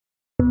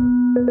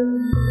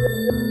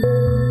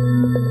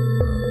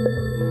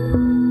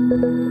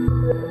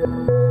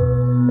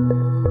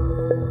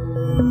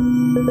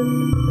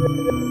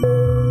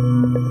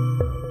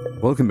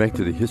Welcome back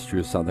to the History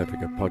of South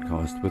Africa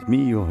podcast with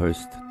me, your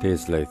host,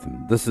 Des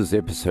Latham. This is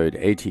episode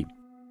 80.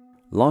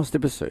 Last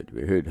episode,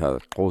 we heard how the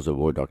Xhosa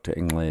war Dr.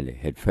 Nxele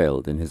had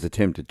failed in his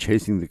attempt at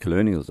chasing the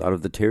colonials out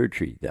of the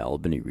territory, the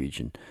Albany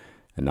region,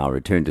 and now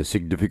returned to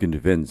significant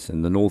events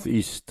in the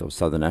northeast of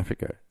southern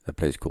Africa, a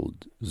place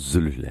called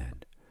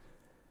Zululand.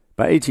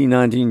 By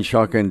 1819,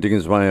 Shaka and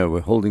Dingiswayo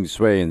were holding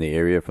sway in the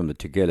area from the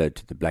Tugela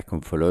to the Black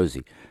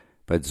Umfolozi,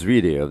 but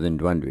Zwide of the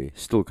Ndwandwe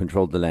still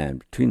controlled the land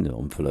between the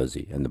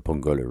Umfolozi and the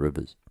Pongola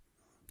rivers.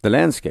 The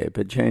landscape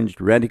had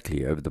changed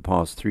radically over the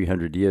past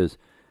 300 years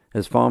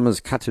as farmers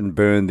cut and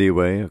burned their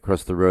way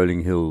across the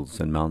rolling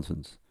hills and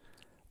mountains.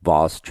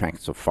 Vast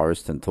tracts of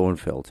forest and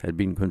thornveld had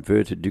been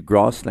converted to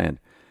grassland,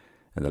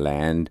 and the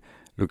land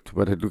looked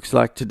what it looks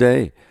like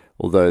today,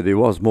 although there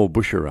was more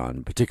bush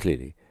around,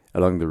 particularly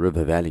along the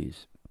river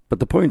valleys. But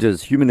the point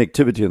is, human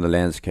activity in the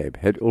landscape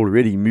had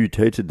already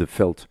mutated the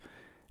veld,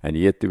 and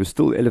yet there were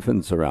still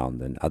elephants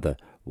around and other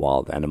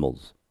wild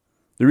animals.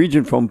 The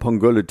region from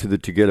Pongola to the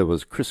Tugela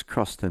was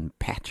crisscrossed and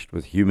patched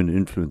with human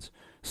influence,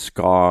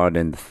 scarred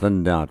and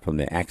thinned out from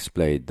the axe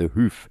blade, the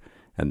hoof,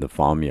 and the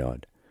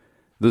farmyard.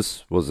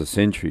 This was a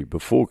century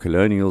before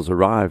colonials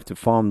arrived to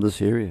farm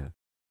this area.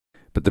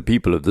 But the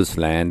people of this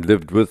land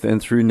lived with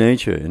and through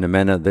nature in a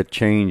manner that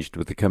changed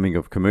with the coming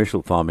of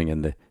commercial farming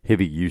and the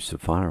heavy use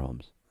of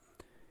firearms.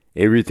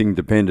 Everything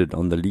depended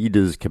on the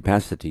leader's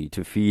capacity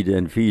to feed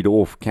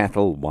off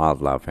cattle,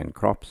 wildlife, and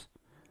crops.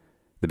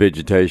 The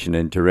vegetation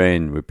and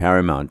terrain were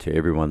paramount to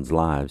everyone's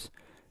lives.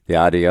 The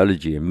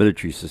ideology and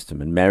military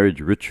system and marriage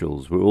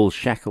rituals were all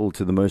shackled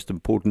to the most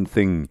important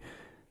thing,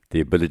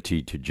 the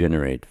ability to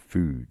generate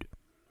food.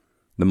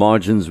 The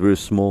margins were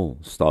small.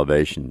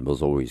 Starvation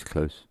was always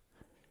close.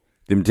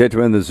 The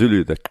Mthethwa and the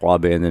Zulu, the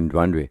Xwabe and the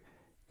Ndwandwe,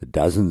 the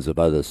dozens of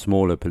other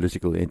smaller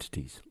political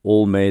entities,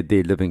 all made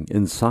their living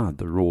inside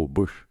the raw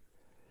bush.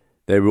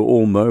 They were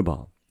all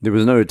mobile. There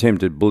was no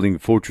attempt at building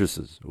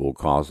fortresses or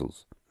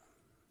castles.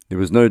 There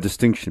was no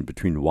distinction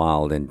between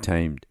wild and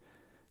tamed.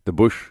 The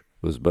bush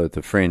was both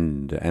a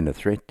friend and a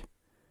threat.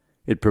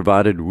 It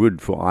provided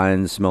wood for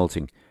iron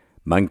smelting,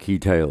 monkey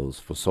tails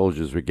for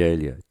soldiers'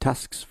 regalia,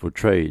 tusks for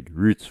trade,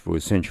 roots for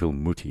essential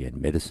muti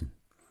and medicine.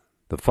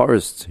 The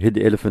forests hid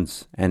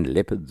elephants and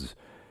leopards,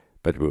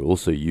 but were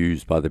also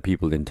used by the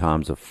people in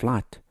times of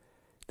flight.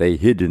 They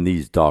hid in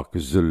these dark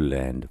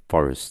Zululand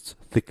forests,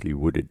 thickly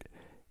wooded,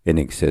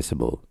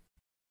 inaccessible.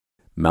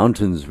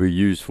 Mountains were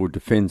used for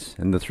defense,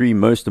 and the three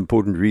most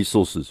important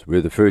resources were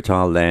the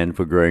fertile land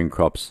for growing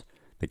crops,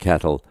 the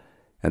cattle,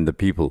 and the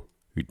people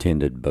who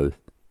tended both.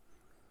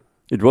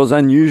 It was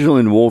unusual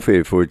in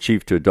warfare for a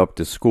chief to adopt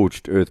a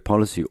scorched earth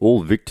policy.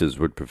 All victors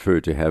would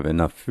prefer to have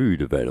enough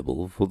food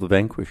available for the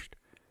vanquished.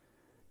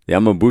 The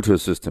Amabutho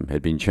system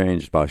had been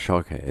changed by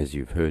Shaka, as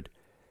you've heard.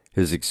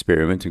 His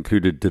experiment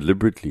included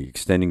deliberately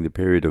extending the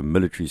period of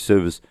military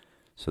service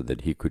so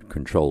that he could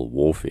control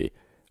warfare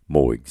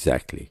more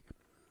exactly.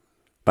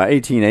 By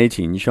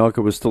 1818,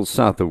 Shaka was still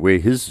south of where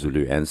his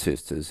Zulu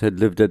ancestors had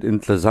lived at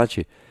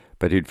Inhlazatshe,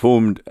 but he'd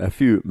formed a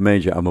few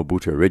major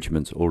Amabutho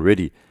regiments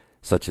already,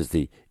 such as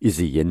the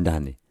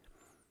Iziyendane.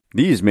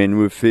 These men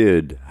were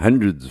feared.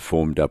 Hundreds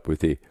formed up with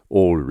their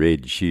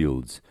all-red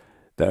shields,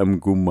 the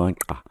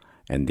Mgumanqa,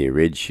 and their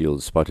red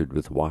shields spotted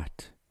with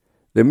white.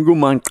 The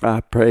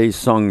Mgumanqa praise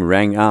song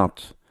rang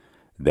out,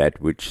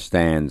 that which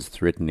stands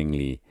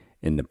threateningly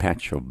in the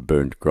patch of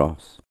burnt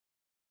grass.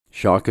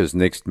 Shaka's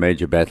next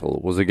major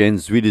battle was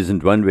against Zwides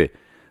and Ndwandwe,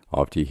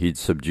 after he'd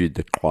subdued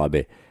the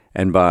Xwabe,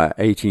 and by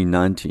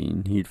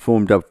 1819 he'd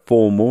formed up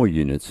 4 more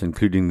units,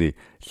 including the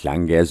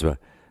Hlangezwa,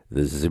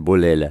 the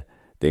Zibolela,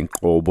 the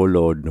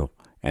Nkobolodno,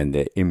 and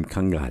the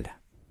Imkangala.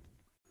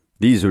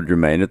 These would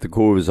remain at the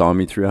core of his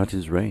army throughout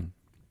his reign.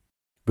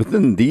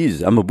 Within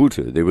these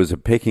Amabutho there was a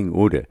pecking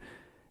order,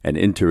 an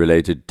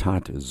interrelated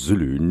tight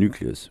Zulu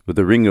nucleus, with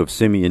a ring of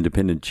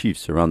semi-independent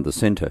chiefs around the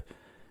center,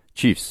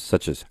 chiefs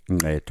such as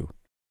Nqeto.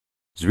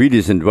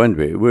 Zwides and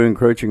Ndwandwe were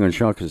encroaching on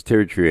Shaka's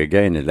territory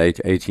again in late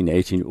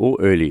 1818 or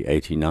early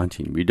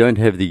 1819. We don't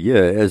have the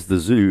year, as the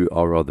Zulu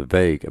are rather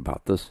vague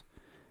about this.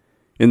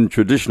 In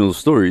traditional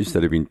stories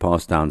that have been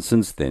passed down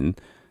since then,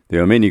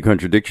 there are many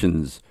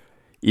contradictions.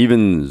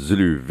 Even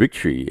Zulu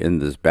victory in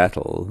this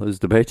battle is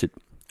debated.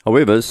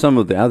 However, some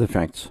of the other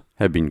facts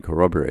have been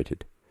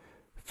corroborated.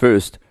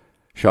 First,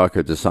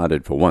 Shaka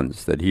decided for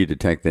once that he'd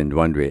attack the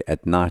Ndwandwe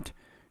at night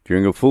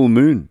during a full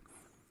moon.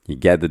 He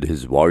gathered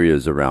his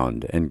warriors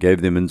around and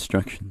gave them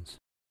instructions.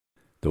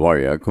 The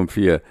warrior,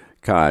 Kumfia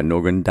Ka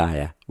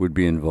Nogandaya, would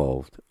be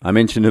involved. I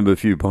mentioned him a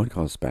few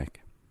podcasts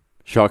back.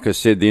 Shaka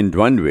said the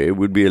Ndwandwe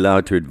would be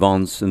allowed to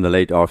advance in the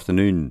late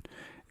afternoon.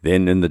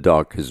 Then in the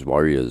dark his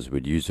warriors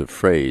would use a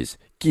phrase,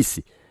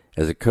 Kisi,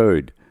 as a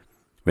code.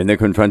 When they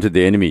confronted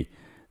the enemy,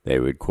 they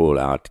would call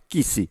out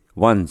Kisi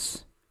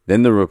once.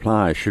 Then the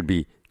reply should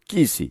be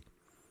Kisi.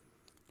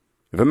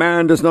 If a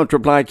man does not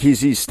reply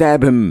Kisi,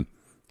 stab him.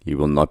 He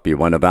will not be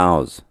one of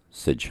ours,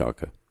 said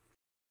Shaka.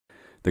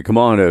 The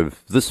commander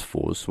of this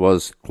force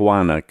was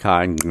Kwana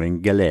Ka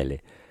Ngelele,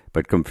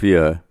 but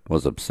Kumfia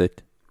was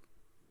upset.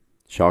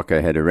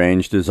 Shaka had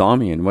arranged his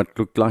army in what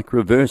looked like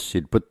reverse.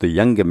 He'd put the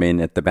younger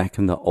men at the back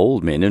and the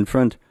old men in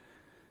front.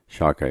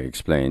 Shaka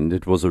explained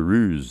it was a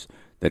ruse,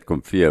 that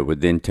Komfia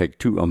would then take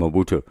two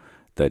Amabuto,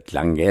 the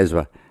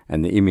Tlangezwa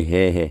and the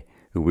Imihehe,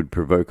 who would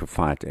provoke a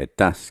fight at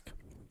dusk.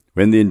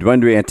 When the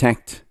Ndwandwe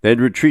attacked, they'd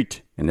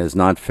retreat, and as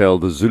night fell,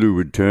 the Zulu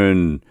would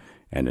turn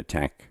and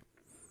attack.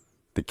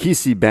 The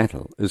Kisi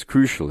battle is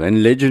crucial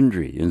and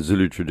legendary in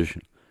Zulu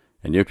tradition,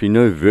 and yet we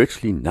know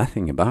virtually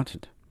nothing about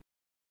it.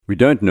 We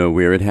don't know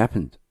where it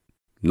happened,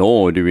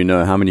 nor do we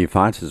know how many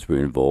fighters were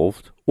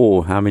involved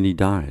or how many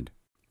died.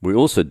 We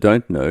also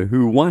don't know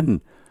who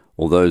won,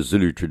 although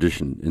Zulu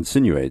tradition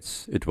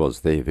insinuates it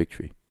was their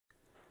victory.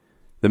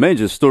 The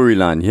major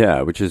storyline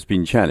here, which has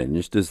been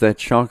challenged, is that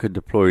Shaka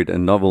deployed a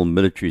novel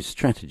military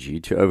strategy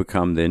to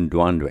overcome the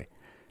Ndwandwe.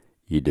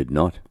 He did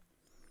not.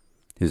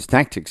 His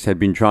tactics had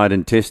been tried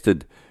and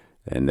tested,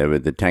 and they were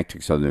the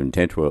tactics of the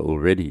Ntetwa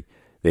already.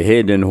 The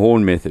head and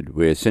horn method,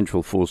 where a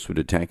central force would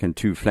attack and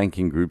two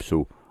flanking groups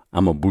or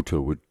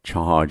Amabuto would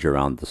charge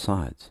around the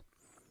sides.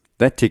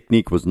 That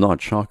technique was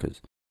not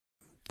Shaka's.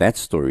 That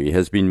story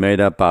has been made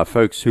up by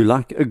folks who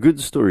like a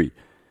good story,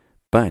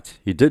 but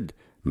he did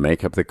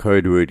make up the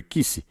code word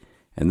Kisi,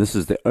 and this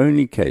is the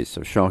only case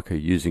of Shaka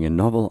using a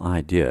novel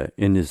idea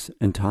in his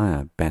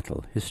entire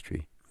battle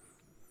history.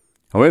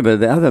 However,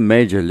 the other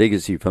major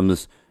legacy from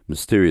this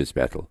mysterious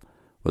battle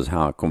was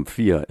how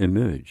Komfia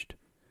emerged.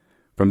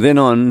 From then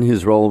on,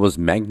 his role was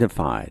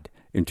magnified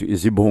into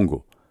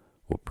Isibongo,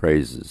 or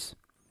praises.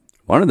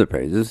 One of the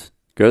praises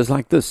goes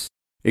like this: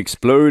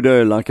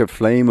 Exploder like a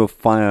flame of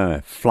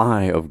fire,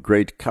 fly of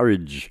great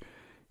courage,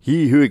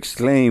 he who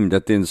exclaimed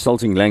at the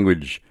insulting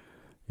language,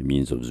 it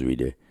means of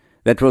Zwide,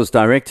 that was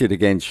directed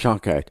against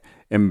Shaka at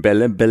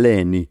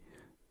Mbelebeleni.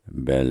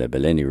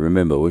 Mbelebeleni,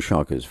 remember, was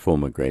Shaka's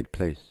former great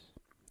place.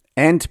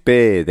 Ant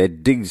bear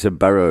that digs a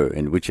burrow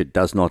in which it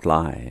does not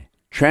lie,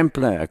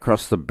 trampler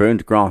across the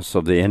burnt grass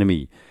of the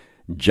enemy,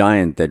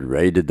 giant that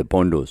raided the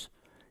Pondos,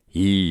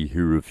 he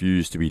who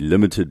refused to be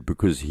limited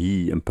because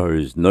he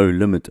imposed no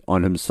limit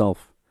on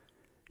himself,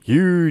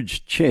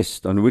 huge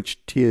chest on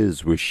which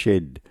tears were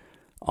shed,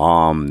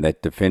 arm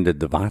that defended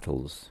the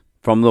vitals,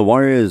 from the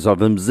warriors of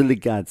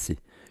Mziligatsi,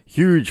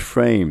 huge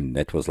frame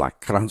that was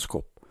like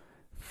Kranskop,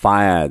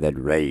 fire that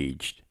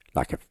raged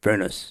like a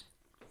furnace.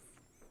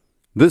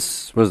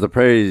 This was the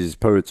praise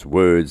poet's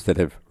words that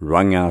have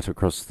rung out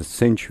across the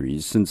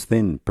centuries since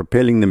then,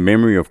 propelling the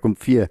memory of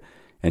Komfia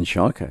and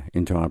Shaka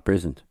into our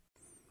present.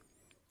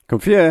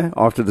 Komfia,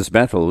 after this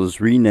battle, was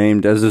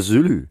renamed as a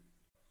Zulu.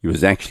 He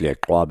was actually a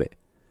Kwabe.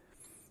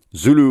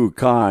 Zulu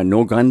Ka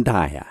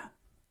Nogandaya,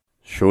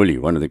 surely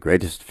one of the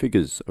greatest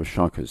figures of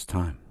Shaka's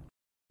time.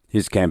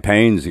 His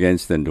campaigns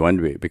against the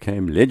Ndwandwe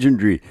became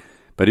legendary,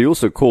 but he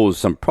also caused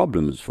some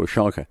problems for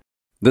Shaka,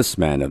 this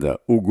man of the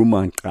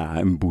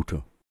Ugumanka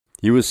Mbuto.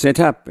 He was set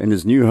up in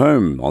his new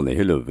home on the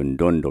hill of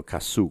Ndondo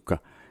Kasuka,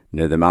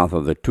 near the mouth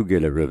of the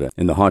Tugela River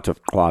in the heart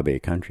of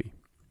Kwabe country.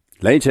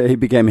 Later, he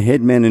became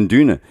headman in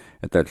Duna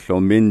at the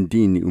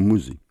Hlomendini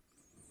Umuzi.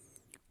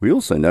 We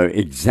also know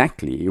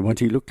exactly what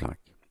he looked like.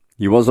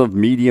 He was of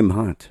medium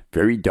height,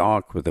 very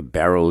dark, with a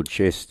barreled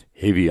chest,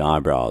 heavy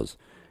eyebrows,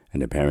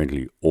 and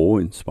apparently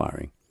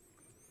awe-inspiring.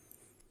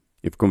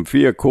 If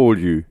Komfia called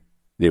you,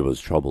 there was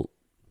trouble.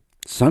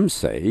 Some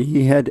say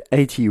he had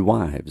 80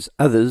 wives,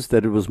 others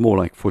that it was more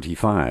like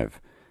 45,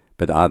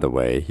 but either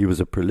way, he was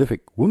a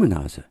prolific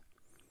womanizer.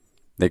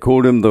 They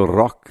called him the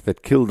rock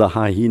that killed the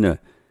hyena,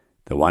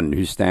 the one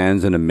who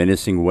stands in a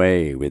menacing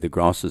way where the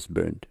grass is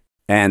burnt,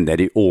 and that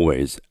he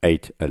always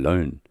ate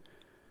alone.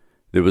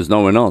 There was no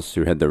one else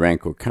who had the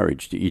rank or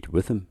courage to eat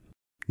with him.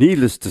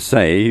 Needless to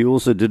say, he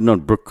also did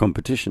not brook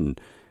competition,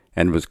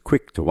 and was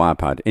quick to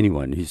wipe out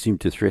anyone who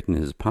seemed to threaten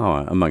his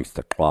power amongst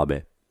the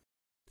Kwabe.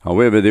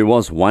 However, there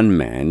was one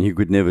man he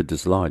could never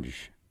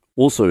dislodge.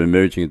 Also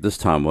emerging at this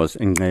time was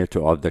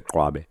Nqeto of the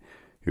Kwabe,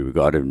 who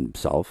regarded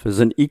himself as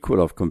an equal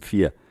of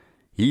Komfia.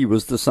 He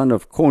was the son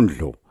of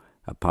Kondlo,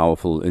 a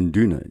powerful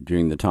Nduna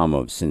during the time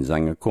of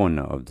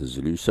Senzangakona of the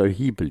Zulu, so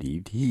he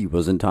believed he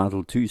was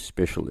entitled to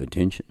special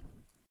attention.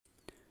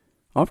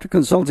 After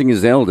consulting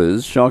his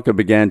elders, Shaka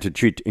began to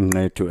treat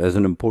Nqeto as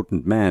an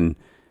important man,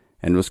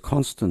 and was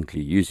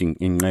constantly using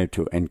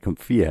Nqeto and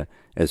Komfia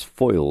as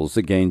foils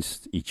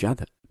against each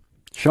other.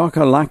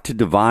 Shaka liked to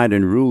divide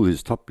and rule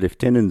his top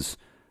lieutenants,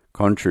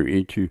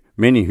 contrary to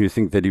many who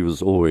think that he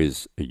was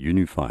always a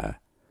unifier.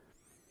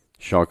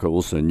 Shaka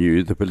also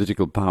knew the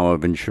political power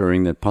of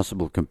ensuring that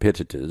possible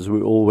competitors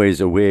were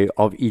always aware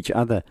of each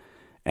other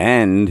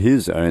and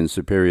his own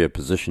superior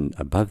position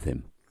above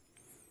them.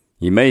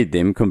 He made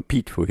them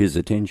compete for his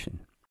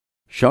attention.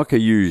 Shaka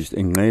used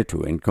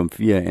Nqeto and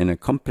Komfia in a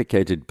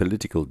complicated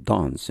political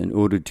dance in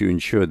order to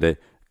ensure that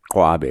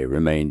Kwabe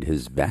remained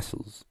his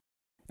vassals.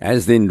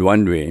 As the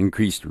Ndwandwe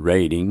increased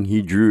raiding,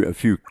 he drew a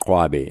few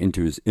Kwabe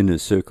into his inner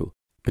circle,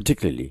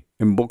 particularly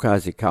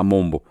Mbokazi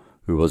Kamombo,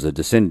 who was a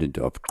descendant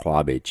of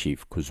Kwabe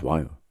chief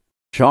Kuzwayo.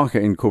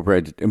 Shaka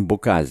incorporated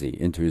Mbokazi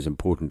into his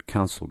important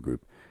council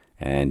group,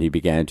 and he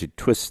began to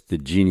twist the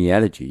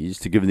genealogies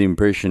to give the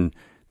impression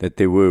that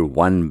there were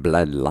one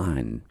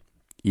bloodline.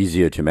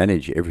 Easier to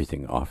manage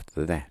everything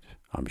after that,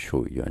 I'm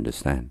sure you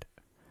understand.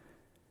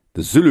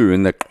 The Zulu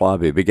and the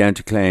Xwabe began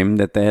to claim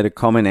that they had a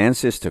common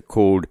ancestor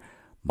called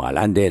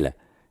Malandela,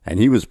 and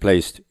he was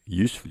placed,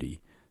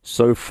 usefully,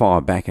 so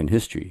far back in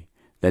history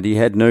that he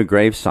had no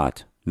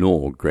gravesite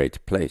nor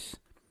great place.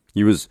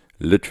 He was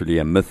literally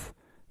a myth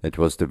that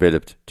was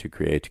developed to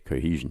create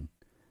cohesion.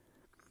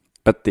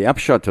 But the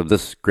upshot of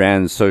this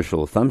grand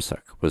social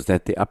thumbsuck was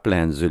that the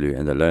upland Zulu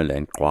and the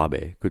lowland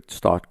Xwabe could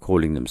start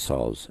calling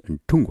themselves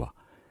Ntungwa.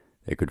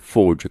 They could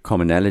forge a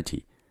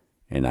commonality,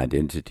 an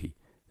identity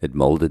that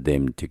molded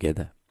them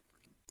together.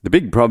 The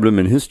big problem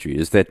in history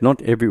is that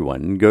not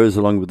everyone goes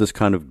along with this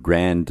kind of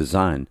grand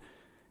design,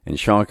 and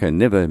Shaka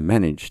never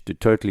managed to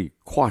totally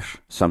quash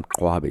some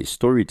Xwabe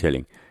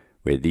storytelling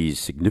where these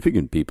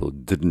significant people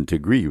didn't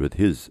agree with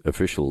his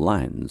official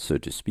lines, so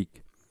to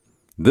speak.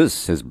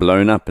 This has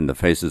blown up in the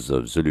faces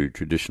of Zulu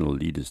traditional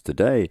leaders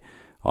today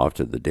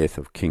after the death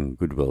of King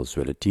Goodwill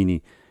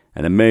Zwelithini,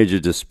 and a major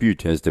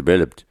dispute has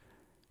developed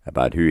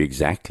about who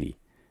exactly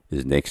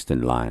is next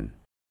in line.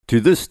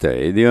 To this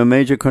day, there are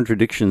major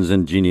contradictions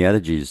in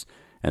genealogies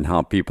and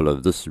how people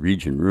of this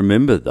region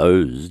remember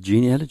those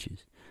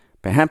genealogies.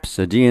 Perhaps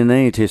a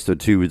DNA test or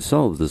two would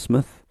solve this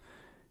myth.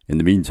 In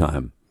the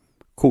meantime,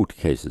 court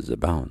cases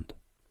abound.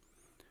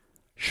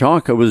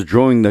 Shaka was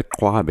drawing the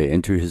Xwabe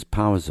into his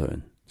power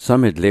zone.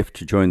 Some had left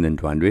to join the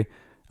Ndwandwe,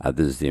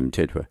 others the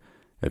Mthethwa.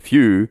 A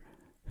few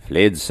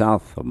fled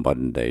south of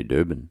modern-day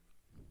Durban.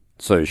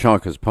 So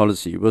Shaka's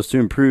policy was to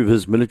improve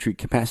his military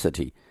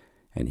capacity,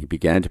 and he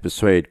began to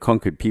persuade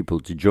conquered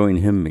people to join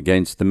him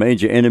against the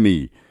major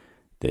enemy,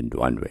 the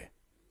Ndwandwe.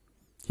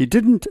 He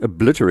didn't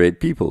obliterate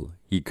people,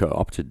 he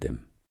co-opted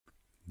them.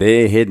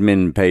 Their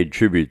headmen paid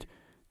tribute,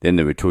 then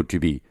they were taught to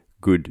be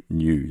good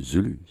new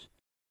Zulus.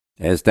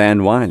 As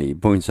Dan Wiley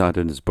points out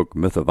in his book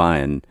Myth of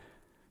Iron,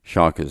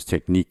 Shaka's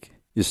technique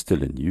is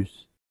still in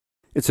use.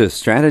 It's a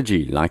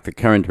strategy like the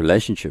current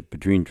relationship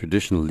between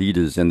traditional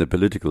leaders and the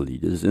political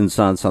leaders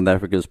inside South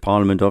Africa's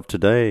parliament of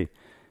today.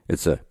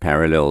 It's a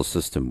parallel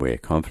system where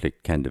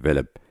conflict can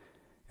develop,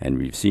 and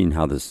we've seen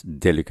how this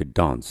delicate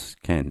dance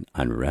can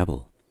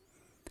unravel.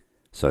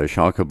 So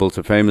Shaka built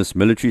a famous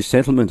military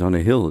settlement on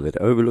a hill that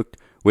overlooked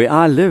where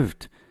I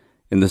lived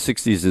in the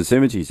 60s and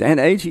 70s and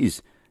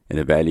 80s in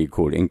a valley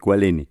called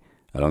Nkwaleni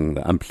along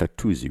the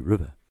Umhlatuzi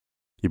River.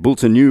 He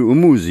built a new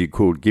umuzi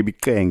called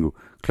Gebiklengu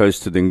close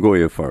to the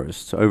Ngoya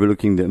forests,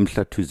 overlooking the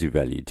Umhlatuzi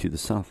Valley to the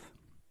south.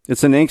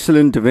 It's an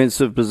excellent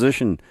defensive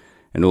position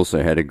and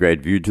also had a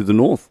great view to the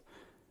north,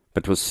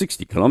 but was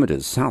 60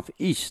 kilometers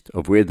southeast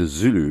of where the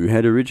Zulu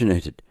had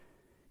originated.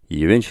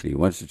 He eventually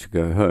wanted to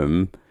go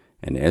home,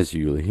 and as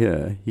you'll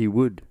hear, he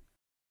would.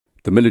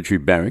 The military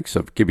barracks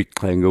of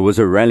Gebiklengu was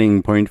a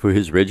rallying point for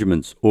his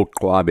regiments, or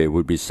Xwabe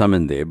would be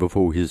summoned there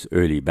before his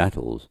early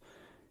battles.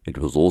 It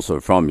was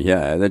also from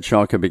here that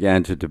Shaka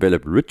began to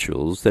develop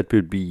rituals that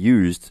would be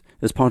used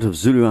as part of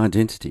Zulu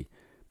identity,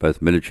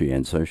 both military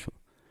and social.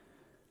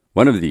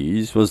 One of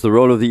these was the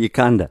role of the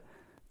Ikanda,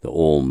 the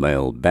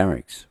all-male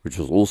barracks, which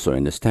was also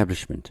an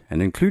establishment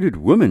and included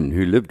women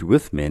who lived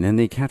with men and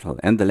their cattle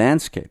and the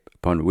landscape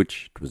upon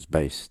which it was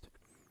based.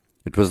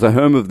 It was the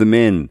home of the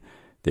men,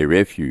 their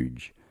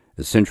refuge,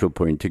 a central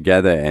point to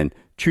gather and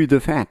chew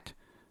the fat,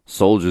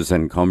 soldiers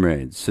and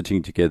comrades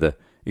sitting together,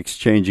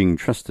 exchanging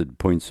trusted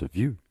points of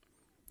view.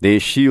 Their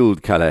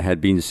shield colour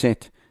had been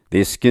set,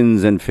 their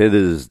skins and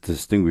feathers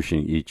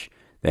distinguishing each.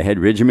 They had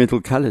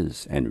regimental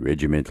colours and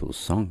regimental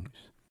songs.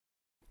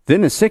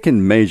 Then a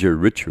second major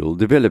ritual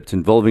developed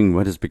involving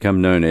what has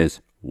become known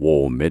as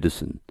war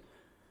medicine.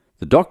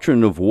 The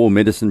doctrine of war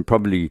medicine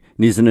probably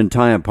needs an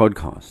entire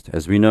podcast,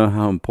 as we know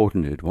how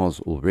important it was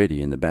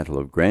already in the Battle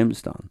of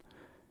Grahamstown.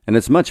 And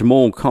it's much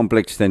more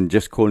complex than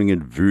just calling it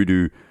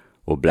voodoo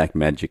or black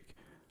magic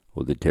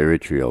or the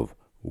territory of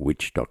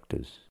witch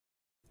doctors.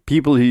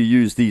 People who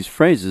use these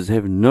phrases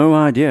have no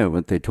idea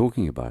what they're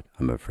talking about,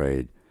 I'm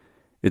afraid.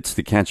 It's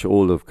the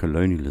catch-all of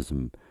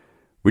colonialism.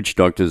 Witch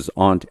doctors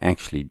aren't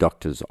actually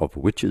doctors of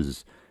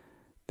witches.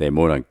 They're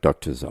more like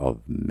doctors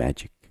of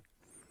magic.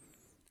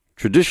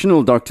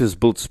 Traditional doctors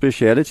built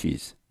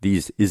specialities.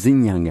 These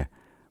Izinyanga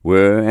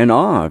were and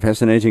are a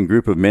fascinating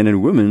group of men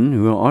and women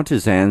who are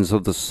artisans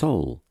of the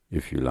soul,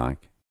 if you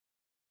like.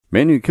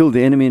 Men who killed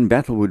the enemy in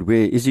battle would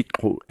wear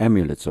Izikro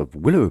amulets of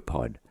willow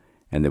pod,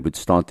 and they would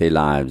start their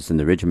lives in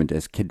the regiment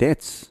as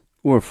cadets,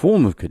 or a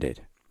form of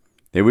cadet.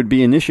 They would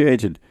be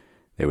initiated.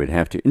 They would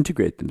have to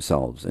integrate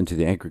themselves into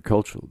the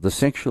agricultural, the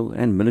sexual,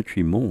 and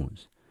military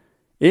mores.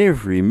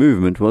 Every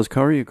movement was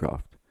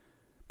choreographed.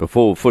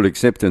 Before full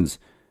acceptance,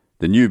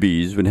 the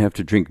newbies would have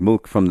to drink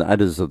milk from the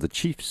udders of the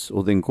chiefs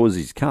or the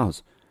Nkozi's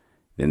cows.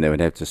 Then they would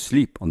have to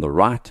sleep on the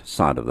right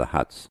side of the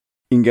huts,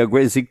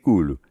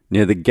 Ingagwezikulu,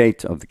 near the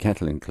gate of the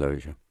cattle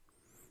enclosure.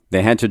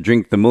 They had to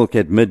drink the milk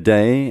at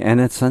midday and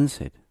at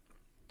sunset.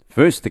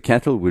 First, the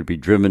cattle would be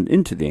driven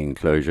into the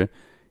enclosure,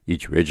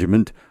 each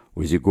regiment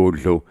was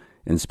igodlo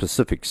in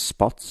specific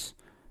spots,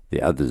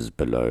 the others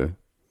below.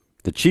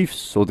 The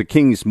chief's or the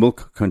king's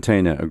milk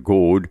container, a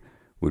gourd,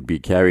 would be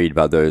carried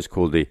by those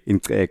called the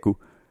Inqeku,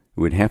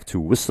 who would have to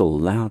whistle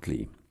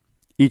loudly.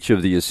 Each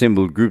of the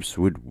assembled groups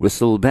would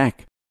whistle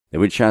back. They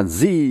would shout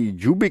Zi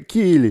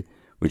Jubekile,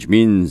 which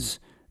means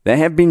they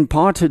have been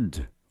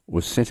parted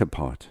or set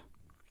apart.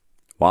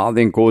 While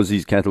the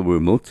Nkozi's cattle were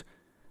milked,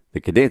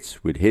 the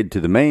cadets would head to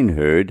the main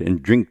herd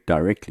and drink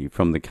directly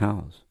from the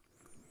cows.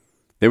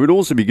 They would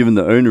also be given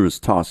the onerous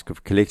task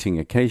of collecting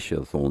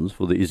acacia thorns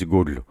for the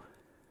isigodlo.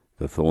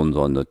 The thorns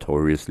are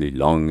notoriously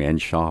long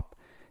and sharp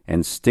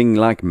and sting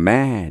like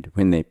mad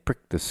when they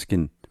prick the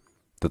skin.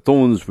 The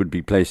thorns would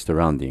be placed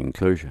around the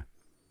enclosure.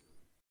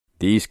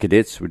 These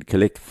cadets would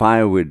collect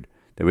firewood,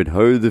 they would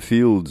hoe the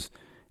fields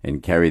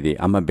and carry the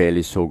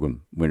amabele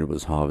sorghum when it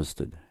was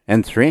harvested,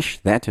 and thresh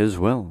that as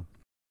well.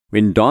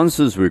 When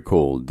dances were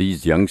called,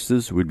 these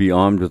youngsters would be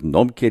armed with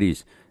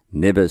knobkerries,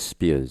 never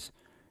spears,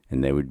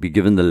 and they would be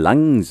given the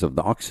lungs of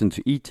the oxen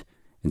to eat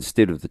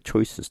instead of the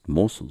choicest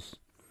morsels.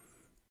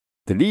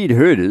 The lead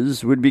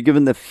herders would be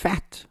given the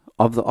fat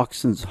of the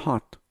oxen's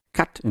heart,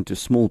 cut into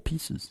small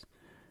pieces.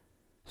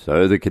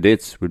 So the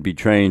cadets would be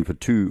trained for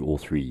 2 or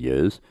 3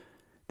 years.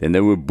 Then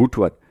they were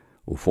butwat,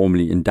 or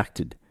formally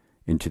inducted,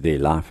 into their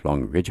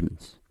lifelong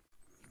regiments.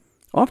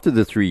 After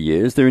the 3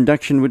 years, their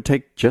induction would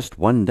take just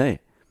 1 day,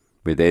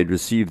 where they had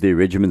received their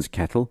regiment's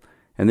cattle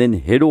and then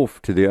head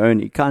off to their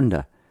own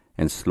ikanda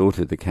and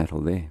slaughter the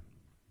cattle there.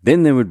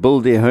 Then they would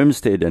build their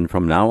homestead, and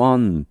from now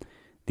on,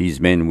 these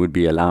men would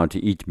be allowed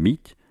to eat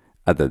meat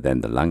other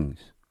than the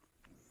lungs.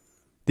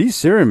 These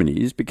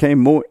ceremonies became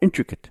more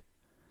intricate.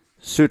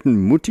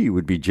 Certain muti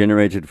would be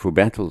generated for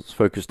battles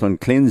focused on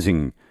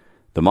cleansing.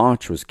 The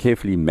march was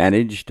carefully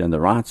managed, and the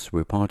rites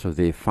were part of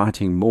their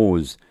fighting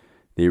mores,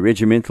 their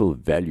regimental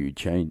value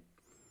chain.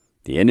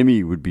 The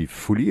enemy would be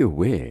fully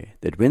aware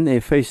that when they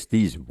faced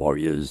these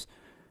warriors,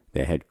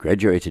 they had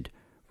graduated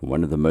from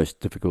one of the most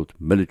difficult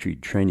military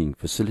training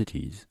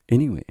facilities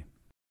anywhere.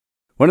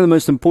 One of the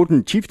most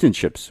important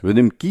chieftainships were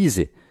the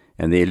Mkhize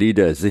and their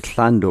leader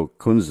Zitlando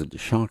Kunzad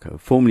Shaka,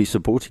 formally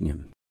supporting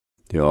him.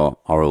 There are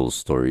oral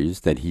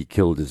stories that he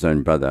killed his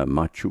own brother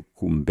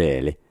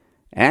Machukumbele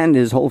and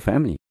his whole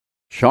family.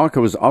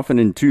 Shaka was often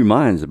in 2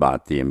 minds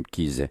about the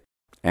Mkhize,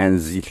 and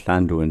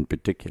Zitlando in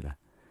particular.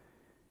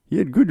 He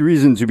had good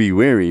reason to be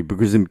wary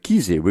because the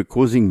Mkhize were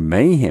causing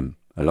mayhem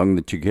along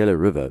the Tugela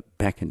River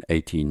back in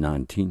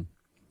 1819.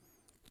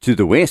 To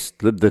the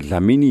west lived the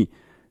Dlamini,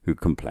 who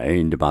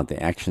complained about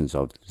the actions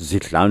of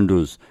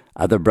Zitlando's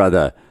other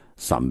brother,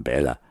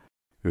 Sambela,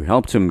 who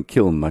helped him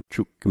kill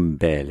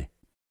Machukumbele.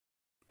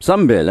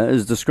 Sambela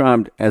is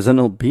described as an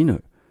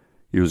albino.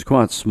 He was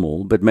quite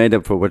small, but made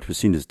up for what were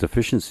seen as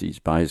deficiencies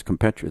by his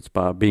compatriots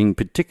by being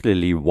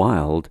particularly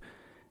wild,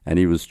 and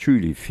he was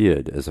truly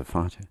feared as a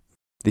fighter.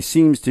 There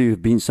seems to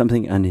have been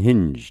something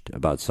unhinged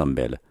about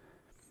Sambela.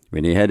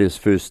 When he had his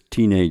first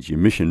teenage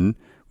emission,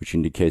 which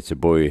indicates a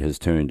boy has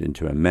turned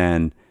into a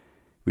man,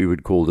 we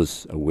would call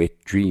this a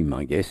wet dream,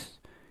 I guess.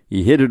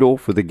 He headed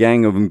off with a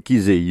gang of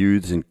Mkhize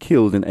youths and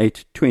killed and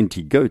ate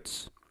 20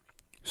 goats.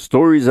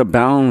 Stories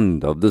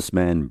abound of this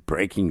man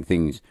breaking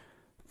things,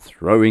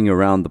 throwing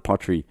around the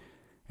pottery,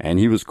 and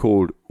he was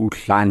called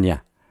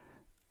Uhlanya,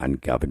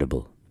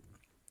 ungovernable.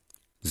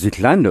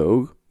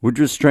 Zitlando would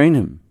restrain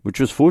him,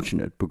 which was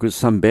fortunate because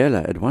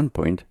Sambela at one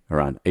point,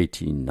 around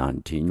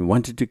 1819,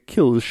 wanted to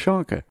kill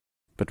Shaka,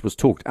 but was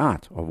talked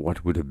out of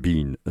what would have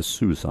been a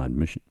suicide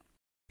mission.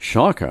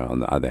 Shaka, on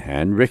the other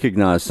hand,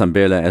 recognized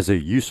Sambela as a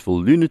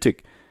useful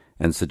lunatic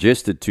and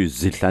suggested to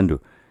Zitlando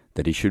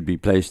that he should be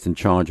placed in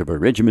charge of a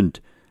regiment,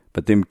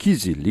 but the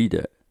Mkhize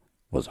leader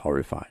was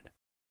horrified.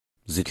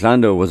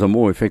 Zitlando was a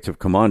more effective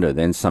commander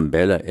than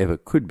Sambela ever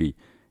could be,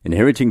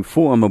 inheriting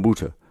 4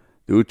 Amabuto,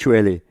 the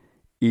Uchwele,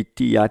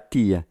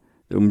 Itiatia,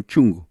 the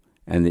Umchungu,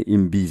 and the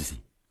Imbizi.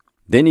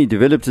 Then he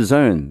developed his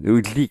own, the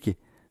Udlike,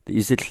 the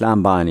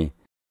Isitlambani,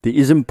 the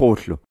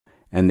Izimpotlo,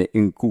 and the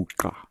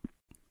Inkuka.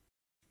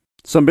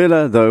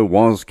 Sambela, though,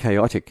 was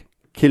chaotic,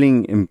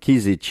 killing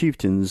Mkhize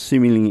chieftains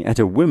seemingly at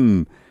a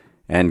whim,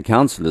 and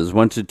councillors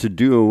wanted to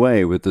do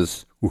away with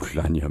this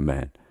Uhlanya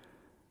man.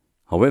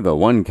 However,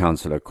 one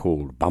councillor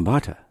called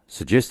Bambata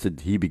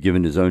suggested he be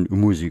given his own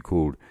umuzi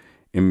called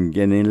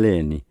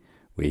Mgeneleni,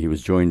 where he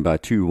was joined by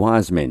 2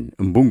 wise men,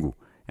 Mbungu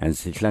and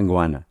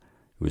Sitlangwana,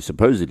 who were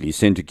supposedly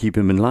sent to keep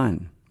him in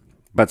line.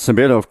 But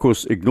Sambela, of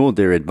course, ignored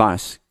their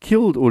advice,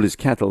 killed all his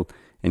cattle,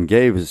 and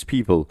gave his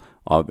people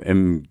of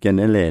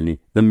Mgeneleni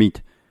the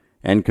meat,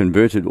 and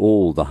converted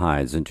all the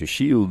hides into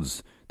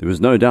shields. There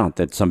was no doubt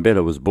that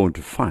Sambela was born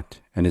to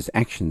fight, and his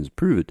actions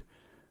prove it.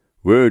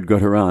 Word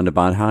got around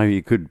about how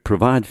he could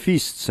provide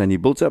feasts, and he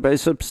built up a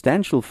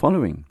substantial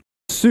following.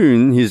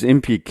 Soon his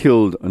MP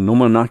killed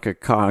Nomanaka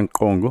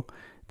Kaankongo,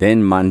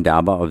 then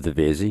Mandaba of the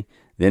Vezi,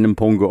 then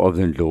Mpongo of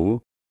the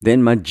Ndlovu,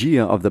 then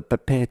Magia of the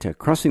Papeta,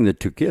 crossing the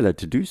Tugela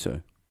to do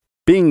so.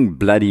 Being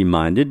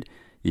bloody-minded,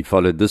 he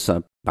followed this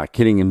up by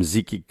killing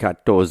Mziki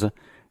Katoza,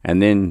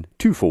 and then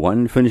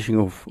 2-for-1, finishing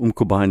off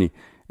Umkubani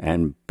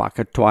and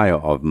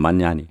Pakatwayo of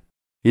Manyani.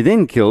 He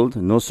then killed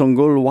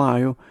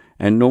Nosongolwayo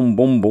and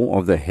Nombombo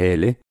of the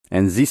Hele,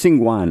 and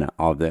Zisingwana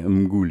of the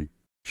Mguli.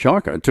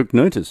 Shaka took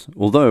notice,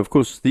 although, of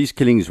course, these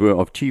killings were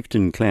of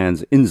chieftain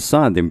clans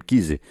inside the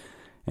Mkhize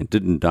and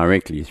didn't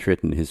directly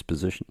threaten his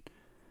position.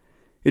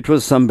 It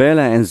was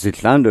Sambela and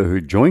Zitlando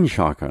who joined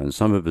Shaka in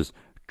some of his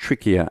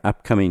trickier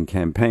upcoming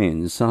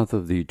campaigns south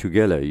of the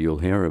Tugela you'll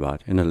hear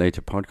about in a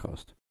later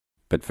podcast.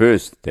 But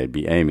first, they'd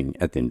be aiming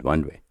at the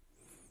Ndwandwe.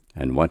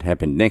 And what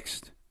happened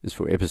next is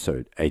for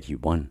episode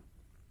 81.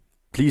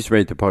 Please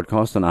rate the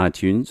podcast on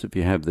iTunes if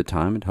you have the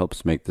time. It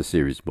helps make the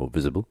series more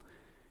visible.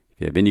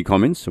 If you have any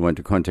comments or want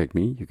to contact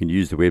me, you can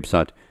use the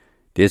website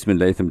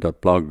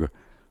desmondlatham.blog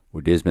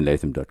or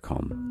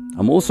desmondlatham.com.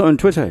 I'm also on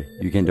Twitter.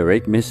 You can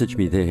direct message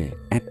me there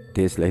at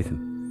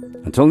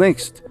deslatham. Until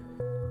next,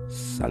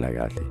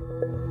 Salagatli.